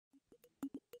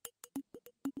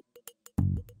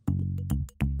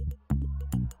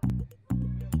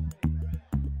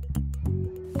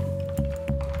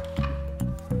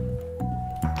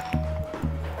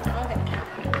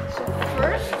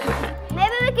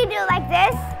we could do it like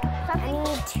this. I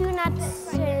need 2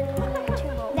 nuts and 2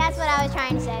 bolts. That's what I was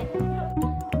trying to say.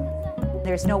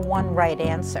 There's no one right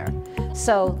answer.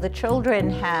 So the children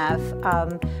have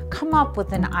come up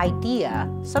with an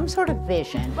idea, some sort of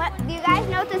vision. What, do you guys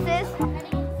know what this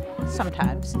is?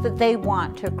 Sometimes, that they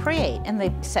want to create, and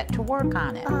they set to work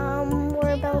on it.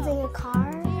 We're building a car.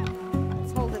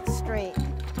 Let's hold it straight.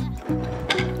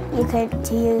 You could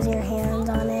use your hands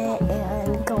on it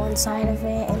and go inside of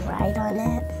it and ride on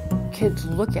it. Kids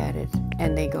look at it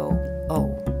and they go,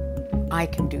 oh, I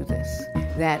can do this.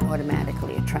 That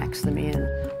automatically attracts them in.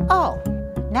 Oh,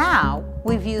 now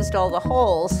we've used all the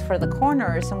holes for the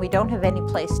corners and we don't have any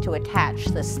place to attach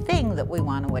this thing that we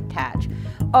want to attach.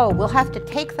 Oh, we'll have to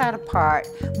take that apart,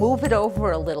 move it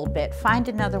over a little bit, find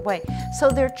another way. So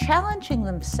they're challenging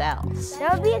themselves.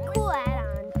 That would be a cool add-on.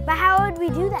 But how would we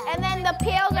do that? And then the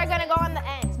pails are gonna go on the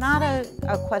end. It's not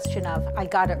a question of I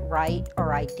got it right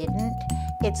or I didn't.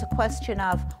 It's a question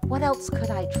of what else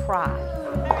could I try?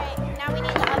 All right, now we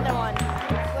need the other one.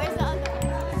 Where's the other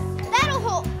one? That'll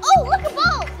hold. Oh, look, a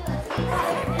bolt!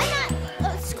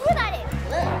 Screw that in.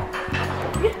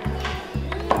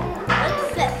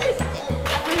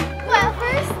 Well,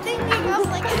 first thinking of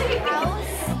like a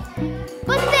house,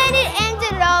 but then it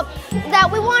ended up that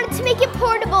we wanted to make it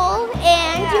portable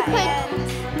and you could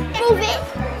move it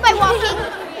by walking.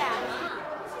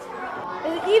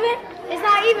 Is it even? It's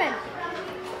not even.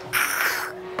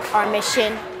 Our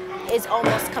mission is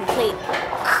almost complete.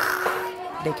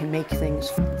 They can make things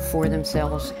for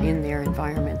themselves in their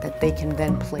environment that they can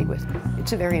then play with.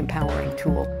 It's a very empowering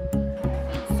tool.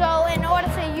 So in order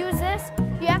to use this,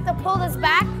 you have to pull this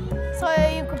back so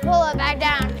you can pull it back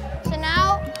down. So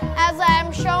now, as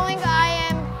I'm showing, I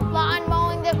am lawn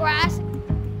mowing the grass.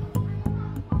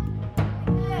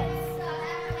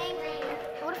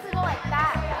 What if we go like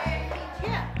that?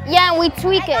 Yeah, and we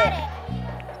tweak it.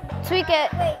 Tweak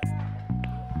it. Wait.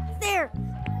 There.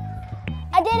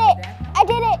 I did it. I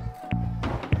did it.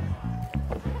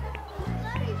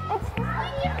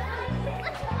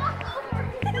 Let's walk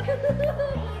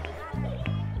over.